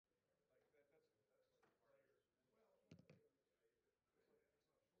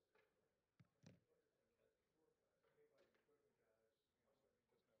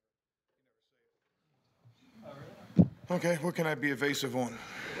Okay, what can I be evasive on?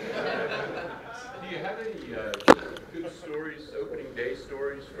 Do you have any good stories, opening day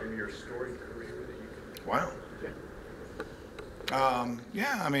stories from your storied career that you can? Wow. Yeah.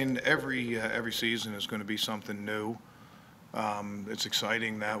 Yeah, I mean, every season is going to be something new. It's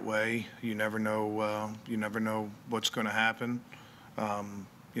exciting that way. You never know what's going to happen.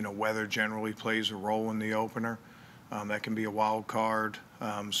 Weather generally plays a role in the opener. That can be a wild card.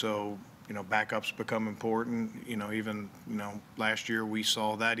 Backups become important. Even last year we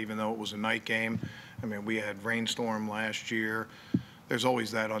saw that, even though it was a night game. I mean, we had rainstorm last year. There's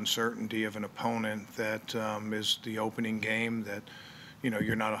always that uncertainty of an opponent that is the opening game that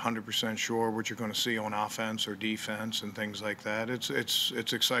you're not 100% sure what you're going to see on offense or defense and things like that. It's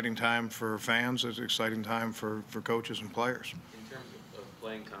exciting time for fans. It's exciting time for coaches and players. In terms of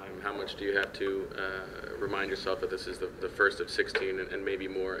playing time, how much do you have to remind yourself that this is the first of 16 and maybe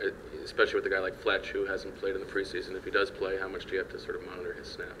more, especially with a guy like Fletch who hasn't played in the preseason? If he does play, how much do you have to sort of monitor his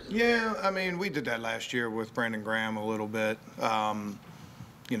snaps? Yeah, I mean, we did that last year with Brandon Graham a little bit.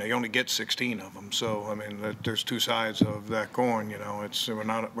 You only get 16 of them, so I mean, there's two sides of that coin. We're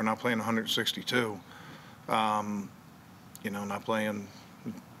not playing 162. Not playing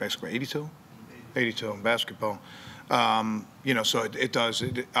basically 82 in basketball. So it does.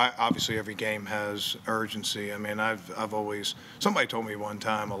 Obviously, every game has urgency. I mean, I've always, somebody told me one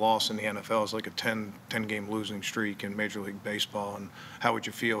time a loss in the NFL is like a 10 game losing streak in Major League Baseball, and how would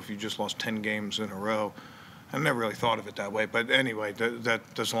you feel if you just lost 10 games in a row? I never really thought of it that way, but anyway,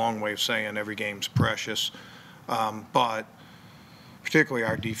 that's a long way of saying every game's precious. But particularly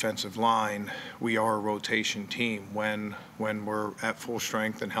our defensive line, we are a rotation team. When we're at full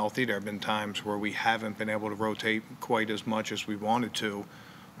strength and healthy, there have been times where we haven't been able to rotate quite as much as we wanted to.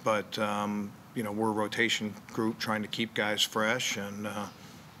 But we're a rotation group trying to keep guys fresh and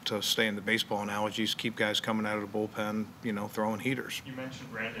to stay in the baseball analogies, keep guys coming out of the bullpen, throwing heaters. You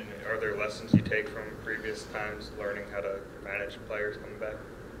mentioned Brandon. Are there lessons you take from previous times learning how to manage players coming back?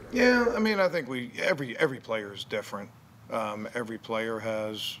 Yeah, I mean, I think every player is different. Every player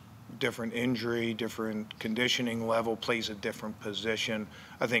has different injury, different conditioning level, plays a different position.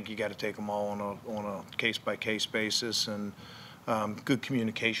 I think you got to take them all on a case-by-case basis, and good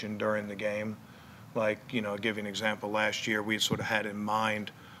communication during the game. Like, I'll give you an example. Last year, we sort of had in mind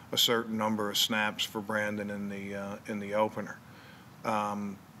a certain number of snaps for Brandon in the opener,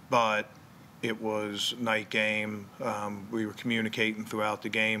 but it was night game. We were communicating throughout the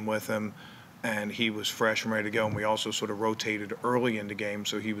game with him, and he was fresh and ready to go. And we also sort of rotated early in the game,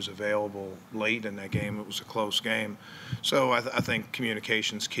 so he was available late in that game. It was a close game, so I think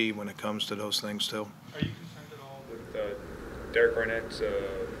communication's key when it comes to those things too. Are you concerned at all with Derek Barnett,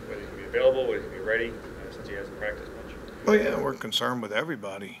 whether he can be available, whether he can be ready, since he hasn't practiced much? Oh yeah, we're concerned with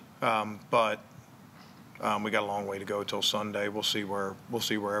everybody, but we got a long way to go till Sunday. We'll see where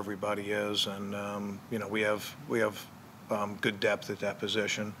everybody is, and we have good depth at that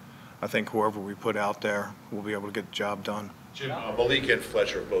position. I think whoever we put out there will be able to get the job done. Jim, Malik and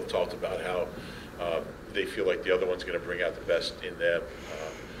Fletcher both talked about how they feel like the other one's going to bring out the best in them.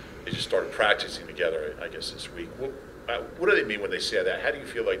 They just started practicing together, I guess, this week. What do they mean when they say that? How do you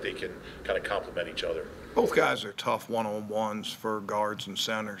feel like they can kind of complement each other? Both guys are tough one-on-ones for guards and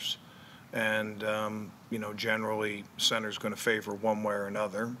centers. And, generally center's going to favor one way or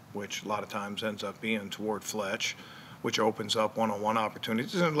another, which a lot of times ends up being toward Fletch, which opens up one-on-one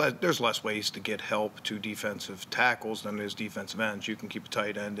opportunities. And there's less ways to get help to defensive tackles than there's defensive ends. You can keep a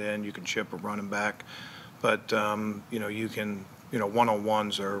tight end in, you can chip a running back, but, you can,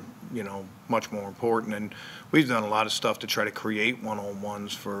 one-on-ones are, much more important. And we've done a lot of stuff to try to create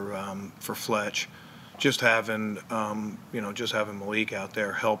one-on-ones for Fletch. Just having Malik out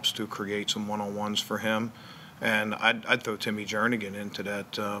there helps to create some one-on-ones for him. And I'd throw Timmy Jernigan into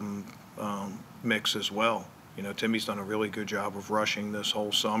that mix as well. Timmy's done a really good job of rushing this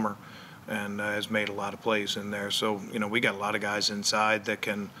whole summer and has made a lot of plays in there. So, we got a lot of guys inside that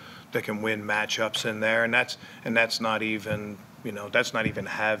can win matchups in there, and that's not even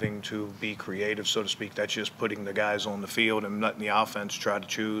having to be creative, so to speak. That's just putting the guys on the field and letting the offense try to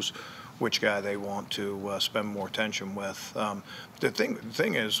choose which guy they want to spend more attention with. The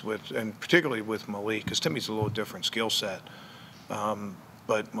thing is, and particularly with Malik, because Timmy's a little different skill set,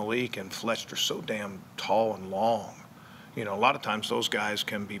 but Malik and Fletch are so damn tall and long. A lot of times those guys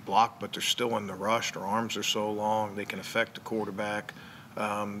can be blocked, but they're still in the rush. Their arms are so long, they can affect the quarterback.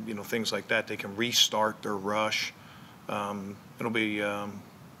 Things like that. They can restart their rush. It'll be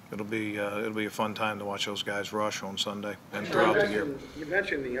a fun time to watch those guys rush on Sunday and throughout the year. You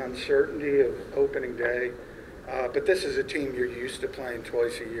mentioned the uncertainty of opening day, but this is a team you're used to playing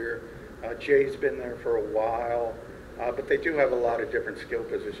twice a year. Jay's been there for a while. But they do have a lot of different skill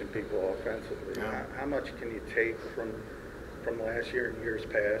position people offensively. Yeah. How much can you take from last year and years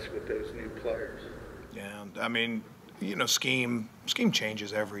past with those new players? Yeah, I mean, you know, scheme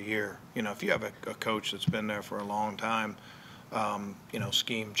changes every year. You know, if you have a coach that's been there for a long time, you know,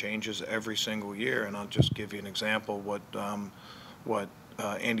 scheme changes every single year. And I'll just give you an example. What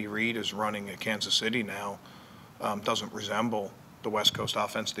Andy Reid is running at Kansas City now doesn't resemble the West Coast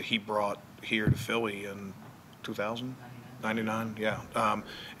offense that he brought here to Philly in 2099, yeah,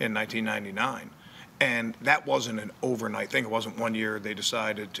 in 1999. And that wasn't an overnight thing. It wasn't one year they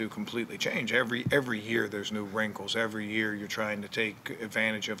decided to completely change. Every year there's new wrinkles. Every year you're trying to take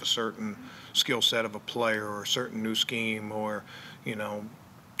advantage of a certain skill set of a player or a certain new scheme or, you know,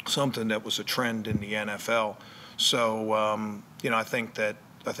 something that was a trend in the NFL. So, you know, I think that,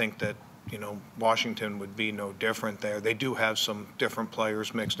 you know, Washington would be no different there. They do have some different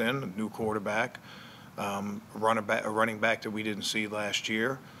players mixed in, a new quarterback, a running back that we didn't see last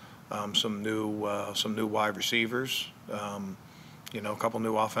year. Some new wide receivers, you know, a couple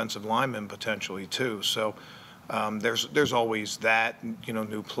new offensive linemen potentially too. So there's always that, you know,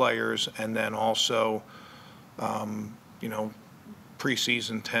 new players, and then also, you know,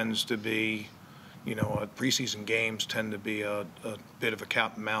 preseason tends to be, you know, preseason games tend to be a bit of a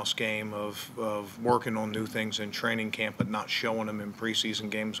cat and mouse game of working on new things in training camp, but not showing them in preseason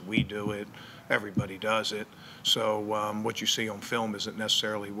games. We do it. Everybody does it. So what you see on film isn't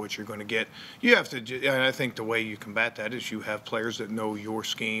necessarily what you're going to get. You have to, and I think the way you combat that is you have players that know your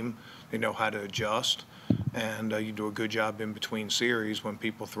scheme. They know how to adjust. And you do a good job in between series when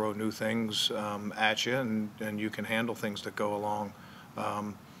people throw new things at you, and you can handle things that go along.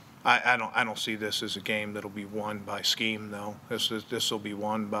 I don't see this as a game that'll be won by scheme, though. This will be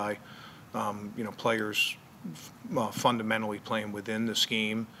won by you know, players fundamentally playing within the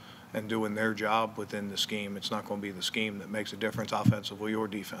scheme and doing their job within the scheme. It's not going to be the scheme that makes a difference offensively or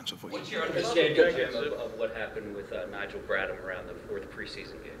defensively. What's your understanding, Jim, of what happened with Nigel Bradham around the fourth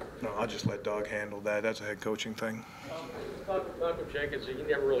preseason game? No, I'll just let Doug handle that. That's a head coaching thing. Malcolm Jenkins, he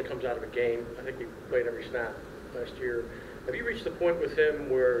never really comes out of a game. I think he played every snap last year. Have you reached the point with him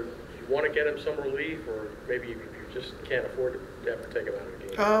where you want to get him some relief, or maybe you just can't afford to have to take him out of the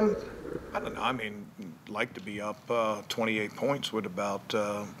game? I don't know. I mean, like to be up 28 points with about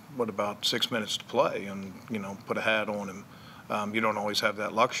 6 minutes to play, and you know, put a hat on him. You don't always have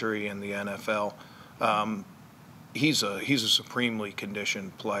that luxury in the NFL. He's a supremely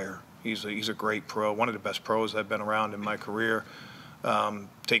conditioned player. He's a great pro, one of the best pros I've been around in my career.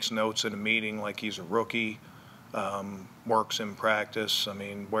 Takes notes in a meeting like he's a rookie. Works in practice. I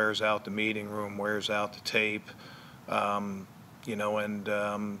mean, wears out the meeting room, wears out the tape. You know,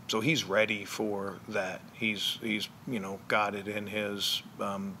 and so he's ready for that. He's you know, got it in his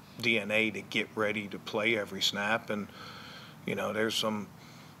DNA to get ready to play every snap, and you know, there's some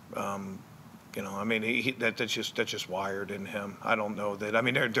you know, I mean, that's just wired in him. I don't know that. I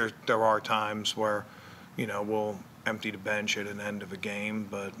mean, there are times where, you know, we'll empty the bench at an end of a game,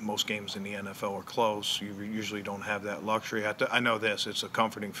 but most games in the NFL are close. You usually don't have that luxury. I know this, it's a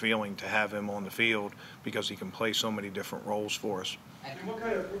comforting feeling to have him on the field because he can play so many different roles for us. And what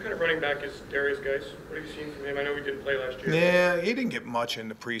kind of running back is Darius Geis? What have you seen from him? I know he didn't play last year. Yeah, he didn't get much in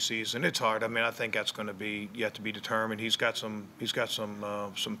the preseason. It's hard. I mean, I think that's going to be yet to be determined. He's got some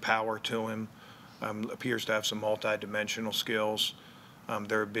power to him. Appears to have some multi-dimensional skills.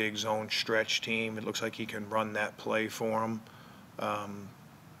 They're a big zone stretch team. It looks like he can run that play for them.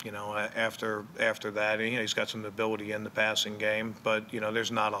 You know, after that, you know, he's got some ability in the passing game, but you know,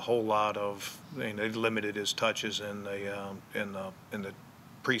 there's not a whole lot of. You know, they limited his touches in the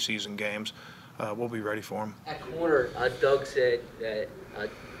preseason games. We'll be ready for him. At corner, Doug said that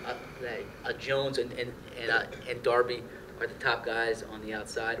Jones and Darby are the top guys on the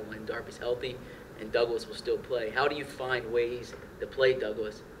outside when Darby's healthy, and Douglas will still play. How do you find ways to play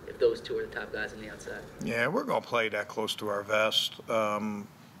Douglas if those two are the top guys on the outside? Yeah, we're going to play that close to our vest.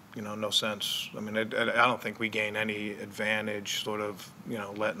 You know, no sense. I mean, I don't think we gain any advantage sort of, you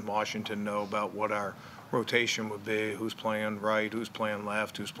know, letting Washington know about what our rotation would be, who's playing right, who's playing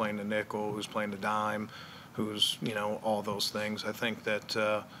left, who's playing the nickel, who's playing the dime, who's, you know, all those things. I think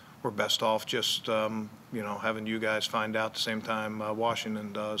that we're best off just, you know, having you guys find out the same time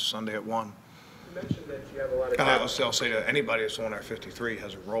Washington does Sunday at 1. You mentioned that you have a lot of. I'll say that anybody that's on our 53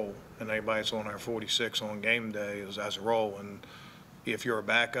 has a role, and anybody that's on our 46 on game day has a role. And if you're a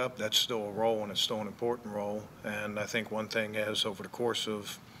backup, that's still a role, and it's still an important role. And I think one thing is, over the course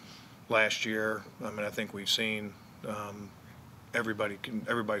of last year, I mean, I think we've seen everybody's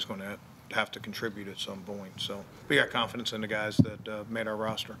going to have to contribute at some point. So we got confidence in the guys that made our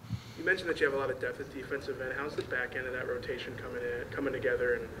roster. You mentioned that you have a lot of depth at defensive end. How's the back end of that rotation coming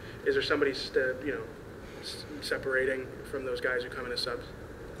together? And is there somebody separating from those guys who come in as subs?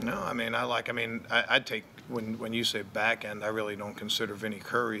 No, I mean, I'd take, when you say back end, I really don't consider Vinny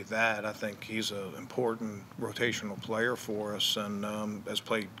Curry that. I think he's an important rotational player for us and has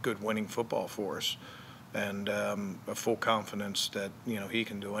played good winning football for us. And a full confidence that, he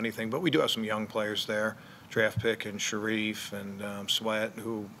can do anything. But we do have some young players there, draft pick and Sharif and Sweat,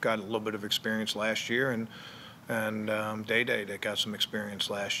 who got a little bit of experience last year, and Day-Day that got some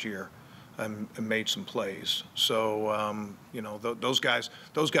experience last year. And made some plays. So, those guys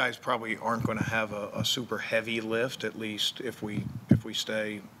probably aren't going to have a super heavy lift, at least if we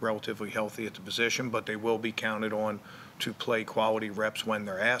stay relatively healthy at the position, but they will be counted on to play quality reps when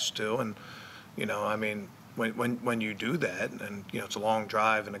they're asked to. And, when you do that, and, it's a long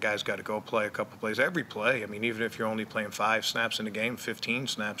drive and the guy's got to go play a couple plays, every play, even if you're only playing 5 snaps in the game, 15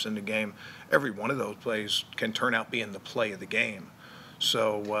 snaps in the game, every one of those plays can turn out being the play of the game.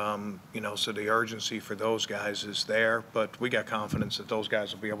 So, so the urgency for those guys is there, but we got confidence that those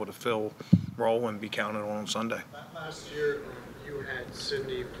guys will be able to fill role and be counted on Sunday. Last year, you had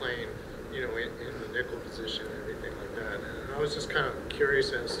Sidney playing, in the nickel position and everything like that. And I was just kind of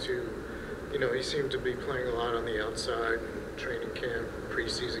curious as to, he seemed to be playing a lot on the outside, training camp,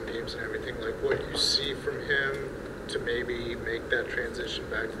 preseason games and everything. Like what you see from him to maybe make that transition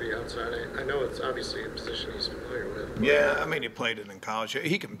back to the outside? I know it's obviously a position he's familiar with. Yeah, he played it in college.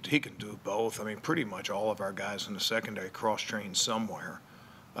 He can do both. Pretty much all of our guys in the secondary cross-trained somewhere.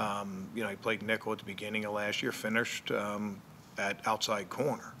 He played nickel at the beginning of last year, finished at outside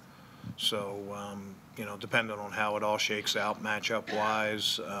corner. So, depending on how it all shakes out,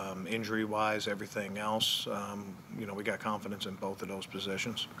 matchup-wise, injury-wise, everything else, we got confidence in both of those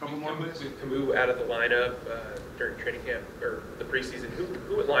positions. Couple more minutes. Camus out of the lineup during training camp or the preseason.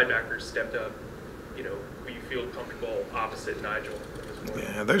 Who at linebackers stepped up? Who you feel comfortable opposite Nigel at this point?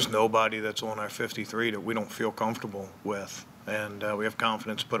 Yeah, there's nobody that's on our 53 that we don't feel comfortable with, and we have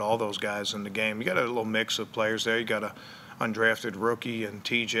confidence to put all those guys in the game. You got a little mix of players there. You got a undrafted rookie in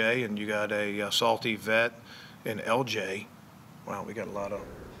TJ, and you got a salty vet in LJ. Wow, we got a lot of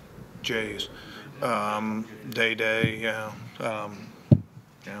J's. Day-Day, yeah.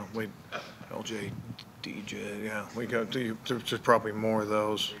 LJ, DJ, yeah. We got, there's probably more of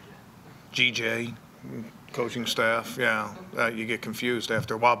those. GJ, coaching staff, yeah. You get confused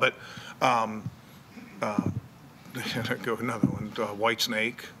after a while, but go another one. White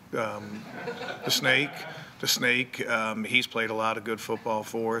Snake, the Snake. He's played a lot of good football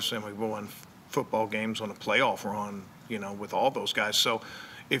for us, and we won football games on a playoff run, with all those guys. So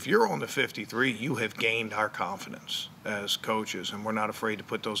if you're on the 53, you have gained our confidence as coaches, and we're not afraid to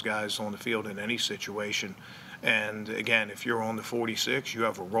put those guys on the field in any situation. And again, if you're on the 46, you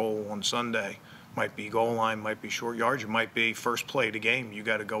have a role on Sunday. Might be goal line, might be short yards, it might be first play of the game. You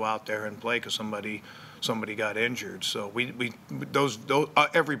got to go out there and play because somebody got injured. So those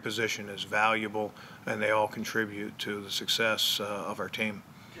every position is valuable, and they all contribute to the success of our team.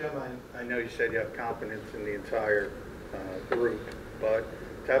 Jim, I know you said you have confidence in the entire group, but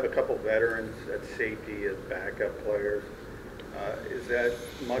to have a couple veterans at safety as backup players, is that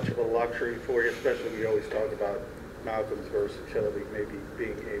much of a luxury for you? Especially we always talk about Malcolm's versatility, maybe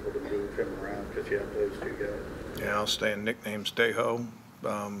being able to move him around because you have those two guys. Yeah, I'll stay in nicknames. Deho,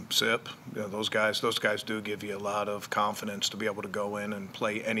 Sip, those guys do give you a lot of confidence to be able to go in and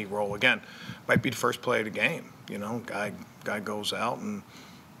play any role. Again, might be the first play of the game. Guy goes out and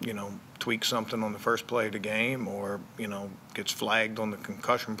tweaks something on the first play of the game, or gets flagged on the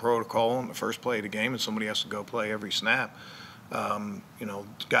concussion protocol on the first play of the game, and somebody has to go play every snap.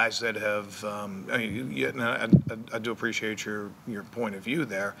 Guys that have, I do appreciate your point of view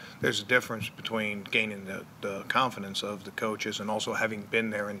there. There's a difference between gaining the confidence of the coaches and also having been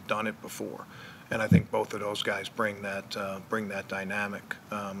there and done it before. And I think both of those guys bring that dynamic.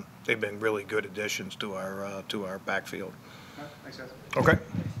 They've been really good additions to our backfield. Thanks, guys. Okay.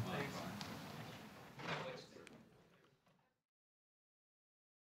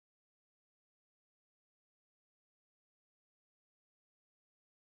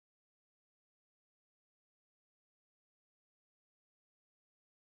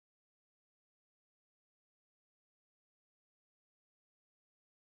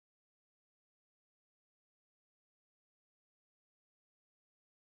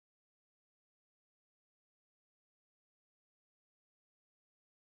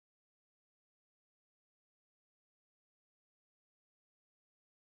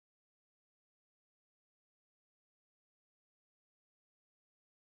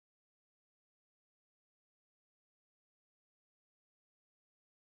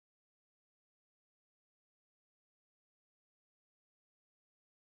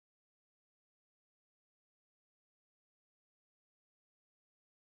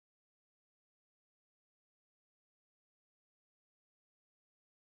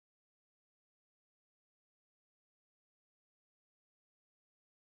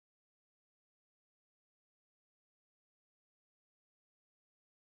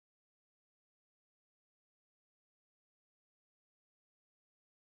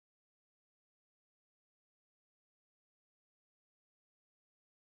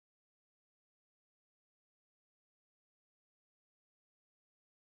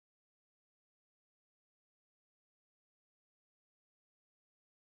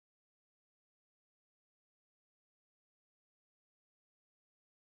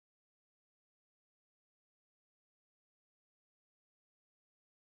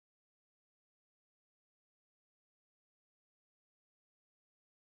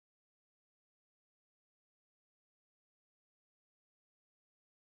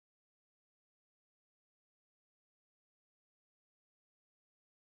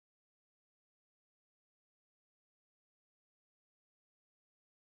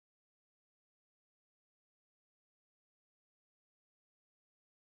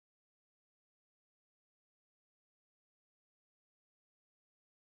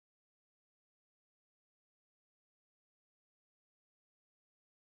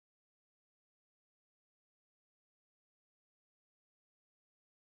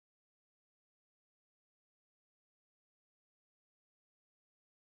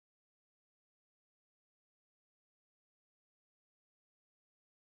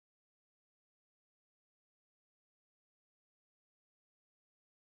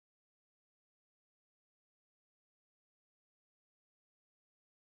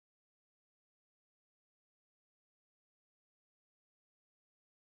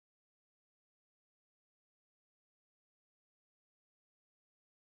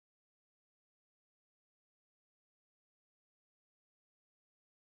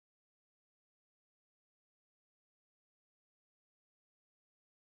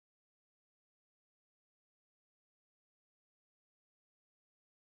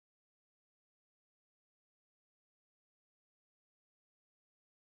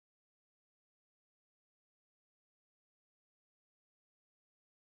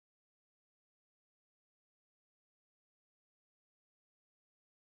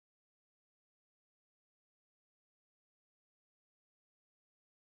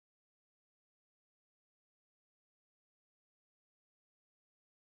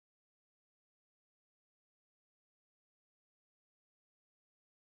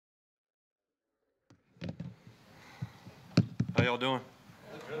 How y'all doing?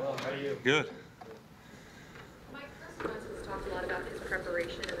 Good. Mike Groh has talked a lot about his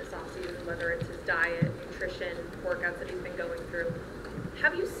preparation in this offseason, whether it's his diet, nutrition, workouts that he's been going through.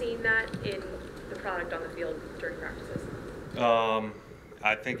 Have you seen that in the product on the field during practices?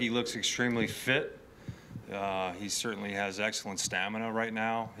 I think he looks extremely fit. He certainly has excellent stamina right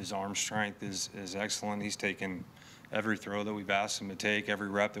now. His arm strength is excellent. He's taken every throw that we've asked him to take, every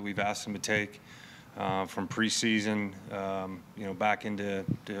rep that we've asked him to take, from preseason, back into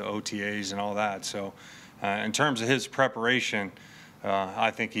OTAs and all that. So in terms of his preparation, I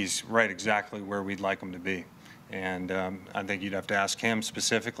think he's right exactly where we'd like him to be. And I think you'd have to ask him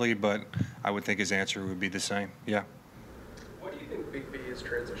specifically, but I would think his answer would be the same. Yeah. Why do you think Big B has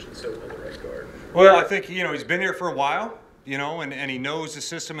transitioned so well to right guard? Well, I think, he's been here for a while, and he knows the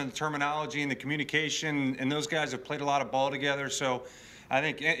system and the terminology and the communication, and those guys have played a lot of ball together. So I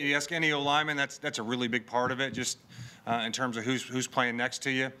think you ask any lineman, that's a really big part of it, just in terms of who's playing next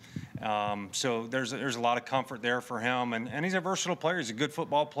to you. So there's a lot of comfort there for him, and he's a versatile player. He's a good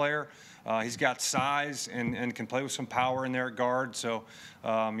football player. He's got size and can play with some power in there at guard. So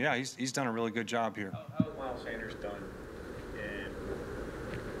yeah, he's done a really good job here. How has Miles Sanders done in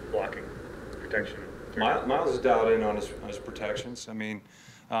blocking, protection? Miles is dialed in on his protections. I mean,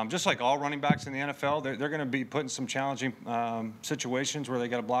 just like all running backs in the NFL, they're going to be put in some challenging situations where they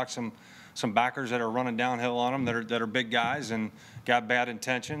got to block some backers that are running downhill on them that are big guys and got bad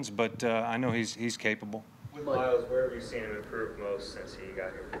intentions. But I know he's capable. With Miles, where have you seen him improve most since he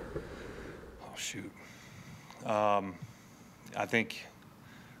got here? Oh shoot, I think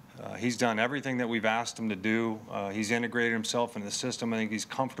he's done everything that we've asked him to do. He's integrated himself into the system. I think he's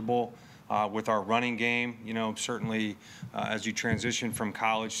comfortable with our running game. Certainly as you transition from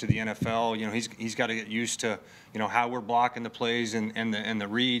college to the NFL, he's got to get used to how we're blocking the plays and the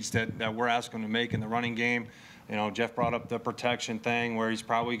reads that we're asking him to make in the running game. Jeff brought up the protection thing, where he's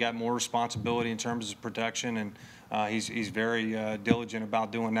probably got more responsibility in terms of his protection, and he's very diligent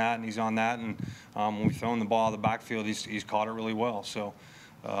about doing that, and he's on that. And when we've thrown the ball out of the backfield, he's caught it really well. So.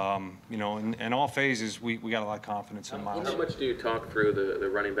 In all phases, we got a lot of confidence in Miles. How much do you talk through the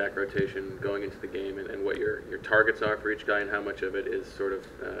running back rotation going into the game, and what your targets are for each guy, and how much of it is sort of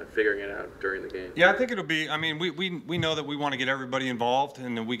figuring it out during the game? Yeah, I think it'll be. I mean, we know that we want to get everybody involved,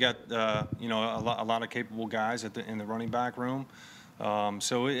 and we got a lot of capable guys in the running back room.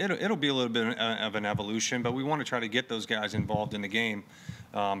 So it'll be a little bit of an evolution, but we want to try to get those guys involved in the game,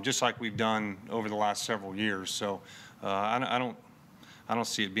 just like we've done over the last several years. So I don't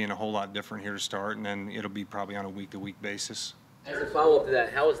see it being a whole lot different here to start, and then it'll be probably on a week-to-week basis. As a follow-up to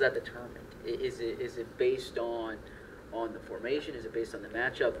that, how is that determined? Is it based on the formation? Is it based on the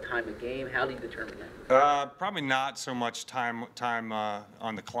matchup, time of game? How do you determine that? Probably not so much time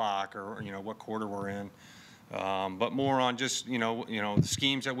on the clock or what quarter we're in, but more on just the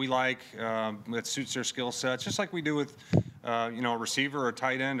schemes that we like that suits their skill sets, just like we do with a receiver or a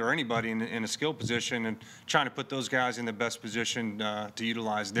tight end or anybody in a skill position, and trying to put those guys in the best position to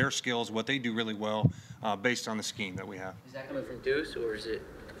utilize their skills, what they do really well, based on the scheme that we have. Is that coming from Deuce, or is it?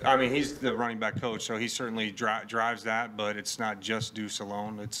 I mean, he's the running back coach, so he certainly drives that, but it's not just Deuce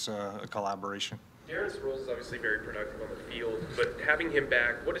alone. It's a collaboration. Darren Sproles is obviously very productive on the field, but having him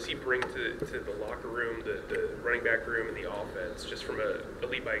back, what does he bring to the locker room, the running back room, and the offense, just from a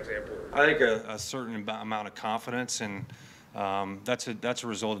lead by example? I think a certain amount of confidence, and that's a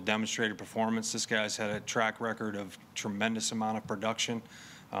result of demonstrated performance. This guy's had a track record of tremendous amount of production.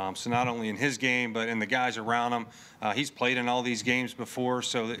 So not only in his game, but in the guys around him. He's played in all these games before,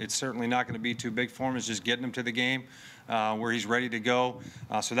 so it's certainly not going to be too big for him. It's just getting him to the game where he's ready to go.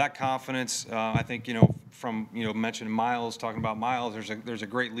 So that confidence, I think, from mentioning Miles, talking about Miles, there's a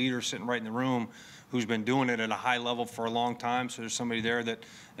great leader sitting right in the room who's been doing it at a high level for a long time. So there's somebody there that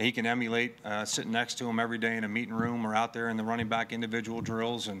he can emulate, sitting next to him every day in a meeting room or out there in the running back individual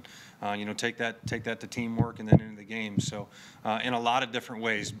drills, and take that to teamwork and then into the game. So in a lot of different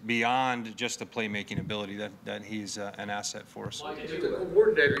ways, beyond just the playmaking ability, that he's an asset for us. Mike, as a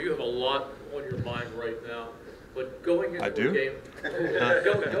coordinator, you have a lot on your mind right now. But going into I do? a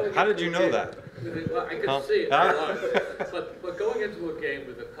game, How did you know that? I can see it. But going into a game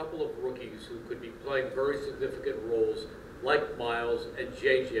with a couple of rookies who could be playing very significant roles, like Miles and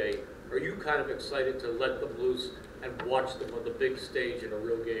JJ, are you kind of excited to let them loose and watch them on the big stage in a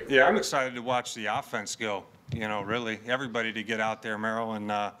real game? Yeah, I'm excited to watch the offense go. Really, everybody to get out there, Merrill,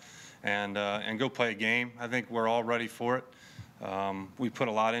 and go play a game. I think we're all ready for it. We put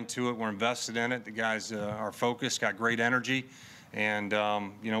a lot into it. We're invested in it. The guys are focused, got great energy, and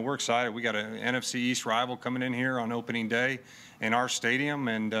we're excited. We got an NFC East rival coming in here on opening day in our stadium,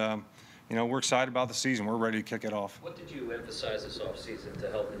 and we're excited about the season. We're ready to kick it off. What did you emphasize this offseason to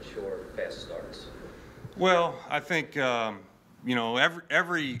help ensure fast starts? Well, I think every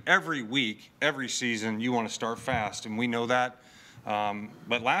week, every season, you want to start fast, and we know that.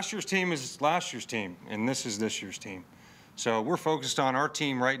 But last year's team is last year's team, and this is this year's team. So we're focused on our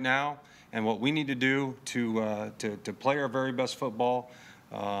team right now and what we need to do to play our very best football,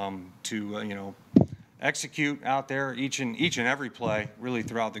 to execute out there each and every play really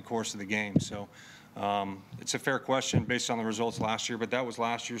throughout the course of the game. So it's a fair question based on the results last year, but that was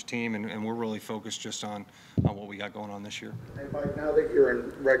last year's team, and we're really focused just on what we got going on this year. Hey, Mike, now that you're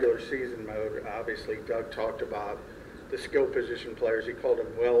in regular season mode, obviously Doug talked about the skill position players. He called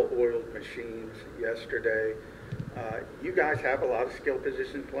them well-oiled machines yesterday. You guys have a lot of skill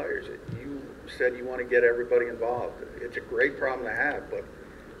position players. You said you want to get everybody involved. It's a great problem to have, but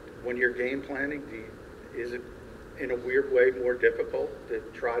when you're game planning, is it in a weird way more difficult to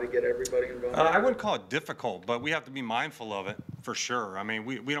try to get everybody involved? I wouldn't call it difficult, but we have to be mindful of it for sure. I mean,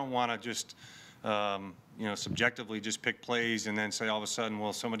 we don't want to just subjectively just pick plays and then say all of a sudden,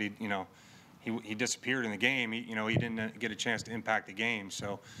 well, somebody he disappeared in the game. He didn't get a chance to impact the game.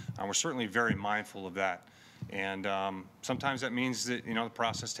 So we're certainly very mindful of that. And sometimes that means that the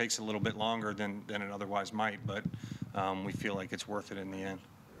process takes a little bit longer than it otherwise might, but we feel like it's worth it in the end.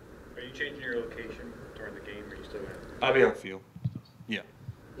 Are you changing your location during the game, or are you still in? I'll be on the field. Yeah.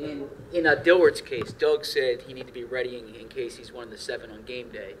 In Dilworth's case, Doug said he needed to be ready in case he's one of the 7 on game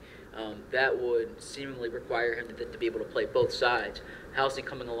day. That would seemingly require him to be able to play both sides. How's he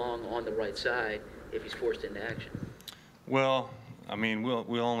coming along on the right side if he's forced into action? Well, I mean,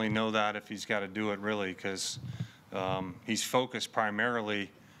 we'll only know that if he's got to do it really, because he's focused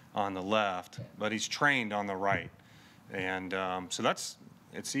primarily on the left, but he's trained on the right, and so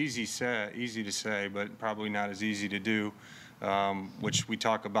it's easy to say, but probably not as easy to do. Which we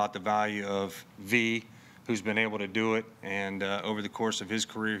talk about the value of V, who's been able to do it, and over the course of his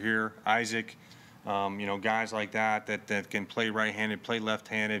career here, Isaac, guys like that can play right-handed, play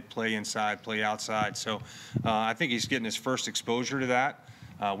left-handed, play inside, play outside. So I think he's getting his first exposure to that.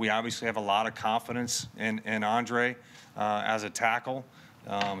 We obviously have a lot of confidence in Andre as a tackle.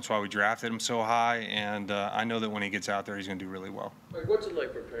 That's why we drafted him so high, and I know that when he gets out there, he's going to do really well. Like, what's it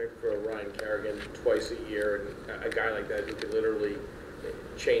like preparing for a Ryan Kerrigan twice a year, and a guy like that who can literally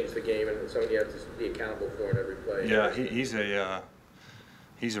change the game, and somebody you have to be accountable for in every play? Yeah,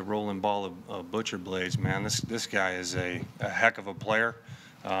 he's a rolling ball of butcher blades, man. This guy is a heck of a player.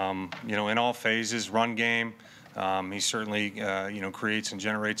 In all phases, run game. He certainly creates and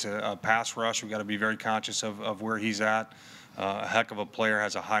generates a pass rush. We've got to be very conscious of where he's at. A heck of a player,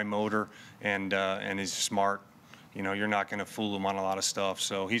 has a high motor, and he's smart. You're not going to fool him on a lot of stuff.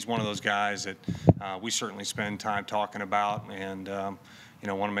 So he's one of those guys that we certainly spend time talking about, and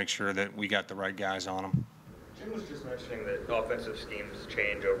want to make sure that we got the right guys on him. Jim was just mentioning that offensive schemes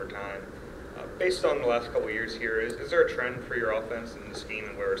change over time. Based on the last couple of years here, is there a trend for your offense and the scheme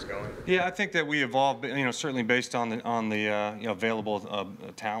and where it's going? Yeah, I think that we evolved, certainly based on the available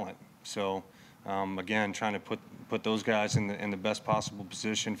talent. So again, trying to put those guys in the best possible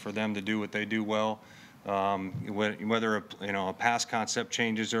position for them to do what they do well. Whether a pass concept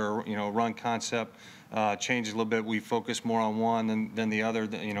changes or a run concept changes a little bit, we focus more on one than the other.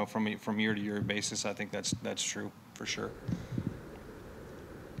 From year to year basis, I think that's true for sure.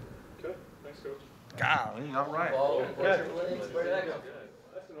 Okay, thanks, Coach. Golly, all right. Where'd that go?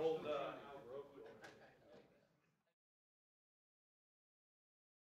 That's an old.